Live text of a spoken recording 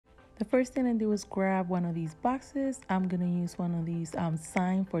The first thing I do is grab one of these boxes. I'm gonna use one of these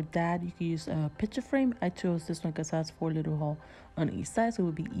sign for dad. You can use a picture frame. I chose this one because it has 4 little holes on each side, so it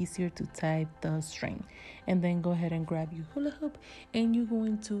would be easier to tie the string. And then go ahead and grab your hula hoop, and you're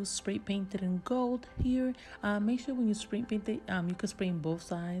going to spray paint it in gold here. Make sure when you spray paint it, you can spray in both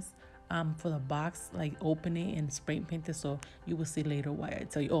sides. For the box, like open it and spray paint it, so you will see later why I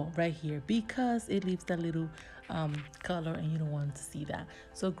tell you. Oh, right here, because it leaves that little color and you don't want to see that.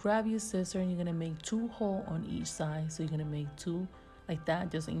 So grab your scissor and you're gonna make 2 holes on each side. So you're gonna make 2 like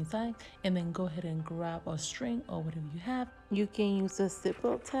that, just inside, and then go ahead and grab a string or whatever you have. You can use a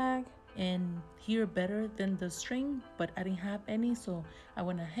zipper tag and here better than the string, but I didn't have any, so I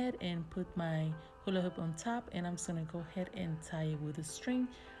went ahead and put my hula hoop on top, and I'm just gonna go ahead and tie it with a string.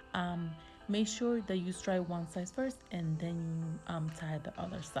 Make sure that you strike one side first and then you tie the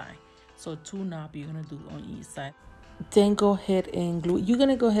other side. So 2 knobs you're gonna do on each side. Then go ahead and glue. You're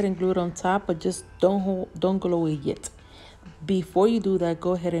gonna go ahead and glue it on top, but just don't glue it yet. Before you do that,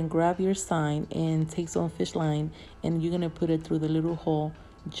 go ahead and grab your sign and take some fish line, and you're gonna put it through the little hole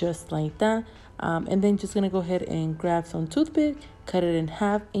just like that. And then just gonna go ahead and grab some toothpick, cut it in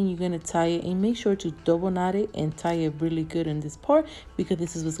half, and you're gonna tie it, and make sure to double knot it and tie it really good in this part, because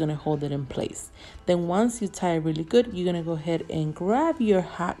this is what's gonna hold it in place. Then once you tie it really good, you're gonna go ahead and grab your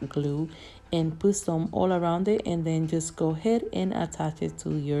hot glue and put some all around it, and then just go ahead and attach it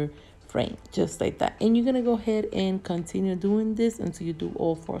to your frame just like that. And you're gonna go ahead and continue doing this until you do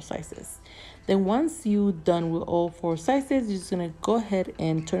all 4 sizes. Then once you're done with all 4 sizes, you're just gonna go ahead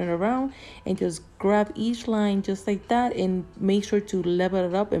and turn it around and just grab each line just like that, and make sure to level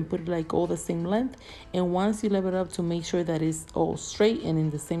it up and put it like all the same length. And once you level it up, to make sure that it's all straight and in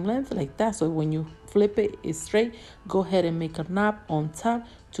the same length like that, so when you flip it, it's straight. Go ahead and make a knot on top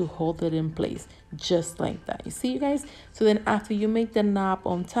to hold it in place just like that. You see, you guys? So then after you make the knot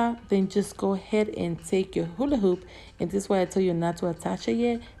on top, then just go ahead and take your hula hoop, and this is why I tell you not to attach it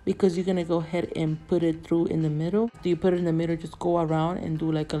yet, because you're gonna go ahead and put it through in the middle. Do you put it in the middle, just go around and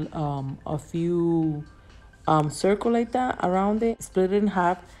do like a few circle like that around it. Split it in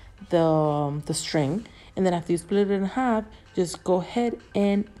half, the string, and then after you split it in half, just go ahead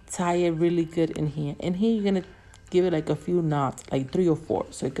and tie it really good in here. And here you're gonna give it like a few knots, like 3 or 4,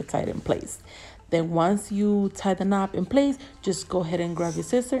 so you could tie it in place. Then once you tie the knot in place, just go ahead and grab your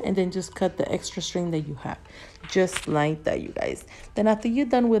scissor and then just cut the extra string that you have, just like that, you guys. Then after you're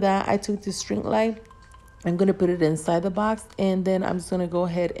done with that, I took this string line, I'm gonna put it inside the box, and then I'm just gonna go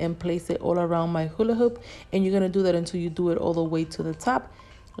ahead and place it all around my hula hoop, and you're gonna do that until you do it all the way to the top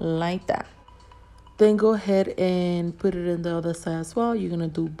like that. Then go ahead and put it in the other side as well. You're gonna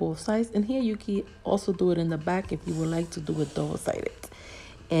do both sides, and here you can also do it in the back if you would like to do it double-sided,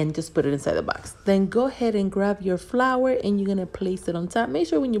 and just put it inside the box. Then go ahead and grab your flower, and you're gonna place it on top. Make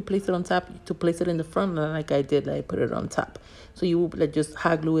sure when you place it on top to place it in the front, like I did, I put it on top, so you will just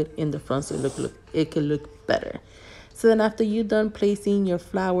hot glue it in the front so it can look better. So then after you're done placing your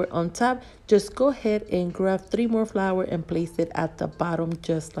flower on top, just go ahead and grab 3 more flowers and place it at the bottom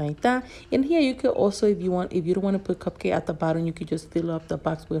just like that. And here you could also, if you don't want to put Cupcake at the bottom, you could just fill up the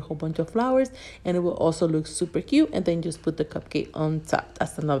box with a whole bunch of flowers, and it will also look super cute. And then just put the Cupcake on top.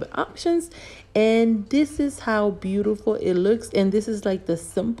 That's another options. And this is how beautiful it looks, and this is like the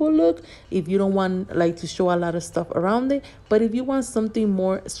simple look if you don't want like to show a lot of stuff around it. But if you want something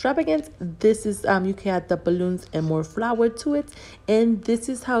more extravagant, this is you can add the balloons and more flower to it. And this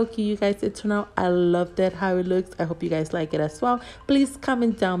is how cute, you guys, it turned out. I love that how it looks. I hope you guys like it as well. Please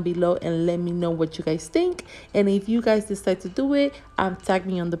comment down below and let me know what you guys think. And if you guys decide to do it, tag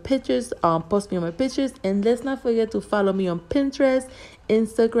me on the pictures, post me on my pictures, and let's not forget to follow me on Pinterest,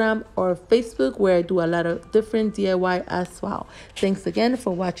 Instagram, or Facebook, where I do a lot of different DIY as well. Thanks again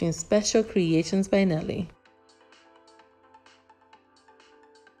for watching Special Creations by Nelly.